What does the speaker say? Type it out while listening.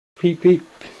Peep peep.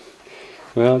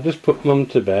 Well, I've just put Mum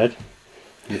to bed.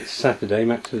 It's Saturday,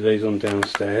 Max today's on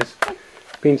downstairs.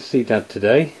 Been to see Dad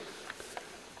today.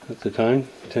 At the time,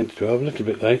 10 to 12, a little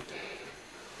bit late.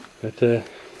 But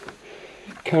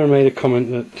Karen made a comment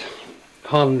that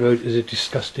Harland Road is a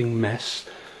disgusting mess.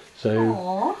 So,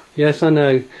 aww. Yes, I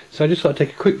know. So I just thought I'd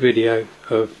take a quick video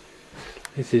of,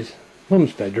 this is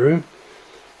Mum's bedroom.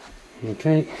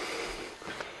 Okay.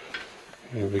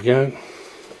 There we go.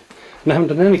 And I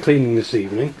haven't done any cleaning this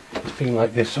evening. It's been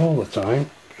like this all the time,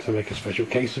 because I make a special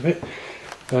case of it.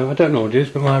 I don't know what it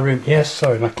is, but my room... Yes,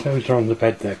 sorry, my clothes are on the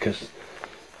bed there, because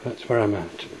that's where I'm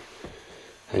at.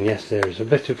 And yes, there is a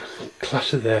bit of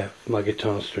clutter there for my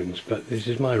guitar strings, but this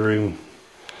is my room,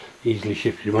 easily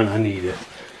shifted when I need it.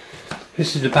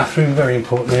 This is the bathroom, very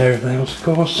important area of the house, of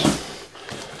course.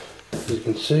 As you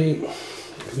can see,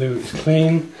 the loo is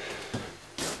clean,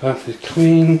 bath is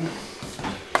clean.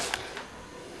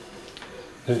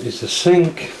 There is the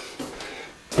sink.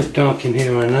 A bit dark in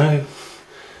here, I know.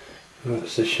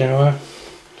 That's the shower.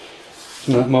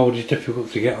 Some of that mould is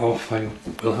difficult to get off. I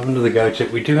will have another go at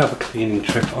it. We do have a cleaning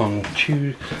trip on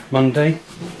Monday.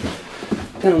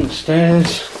 Down the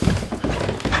stairs.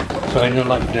 Sorry, no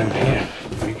light down here.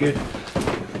 Very good.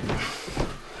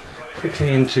 Quickly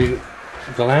into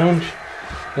the lounge.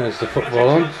 There's the football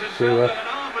on. So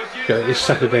it's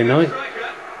Saturday night.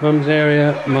 Mum's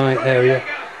area, my area.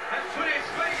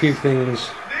 A few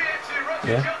things.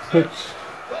 Yeah. But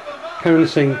Karen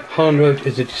is saying Harland Road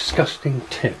is a disgusting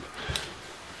tip.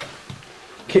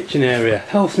 Kitchen area,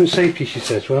 health and safety, she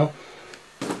says. Well,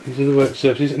 these are the work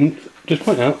surfaces, and just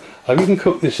point out, I've even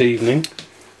cooked this evening,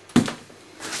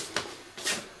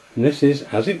 and this is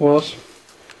as it was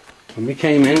when we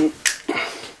came in.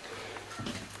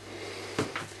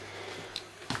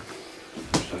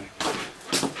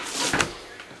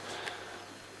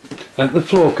 The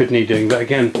floor could need doing, but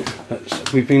again,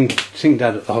 we've been seeing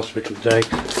Dad at the hospital today,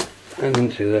 and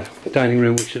into the dining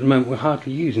room, which at the moment we're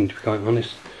hardly using, to be quite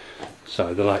honest.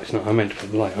 Sorry, the light's not, I meant to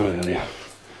put the light on earlier.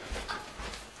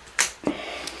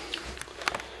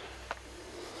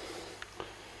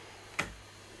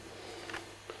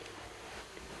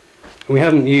 We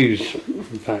haven't used,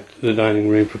 in fact, the dining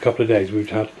room for a couple of days. We've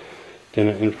had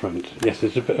dinner in front. Yes,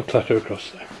 there's a bit of clutter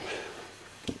across there.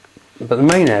 But the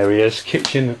main areas,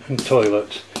 kitchen and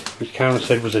toilet, which Karen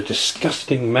said was a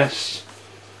disgusting mess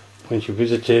when she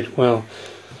visited. Well,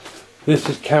 this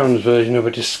is Karen's version of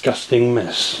a disgusting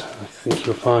mess, I think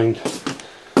you'll find.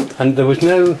 And there was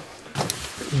no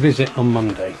visit on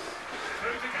Monday.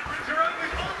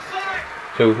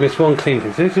 So we've missed one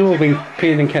cleaning. So this has all been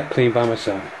cleaned and kept clean by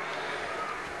myself.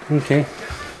 Okay.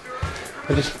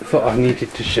 I just thought I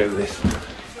needed to show this.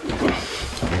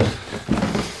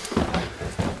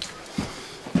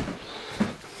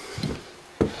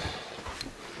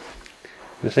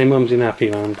 They say Mum's in happy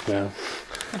land. Well,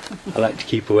 I like to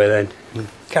keep away then.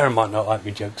 Karen might not like my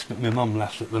jokes, but my mum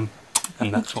laughs at them,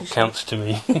 and that's what counts to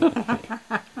me.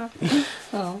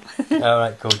 Oh.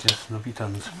 Alright, gorgeous. Love your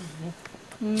tons.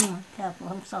 Careful,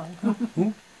 I'm sorry.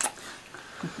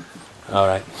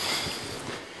 Alright.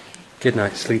 Good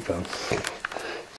night, sleep on.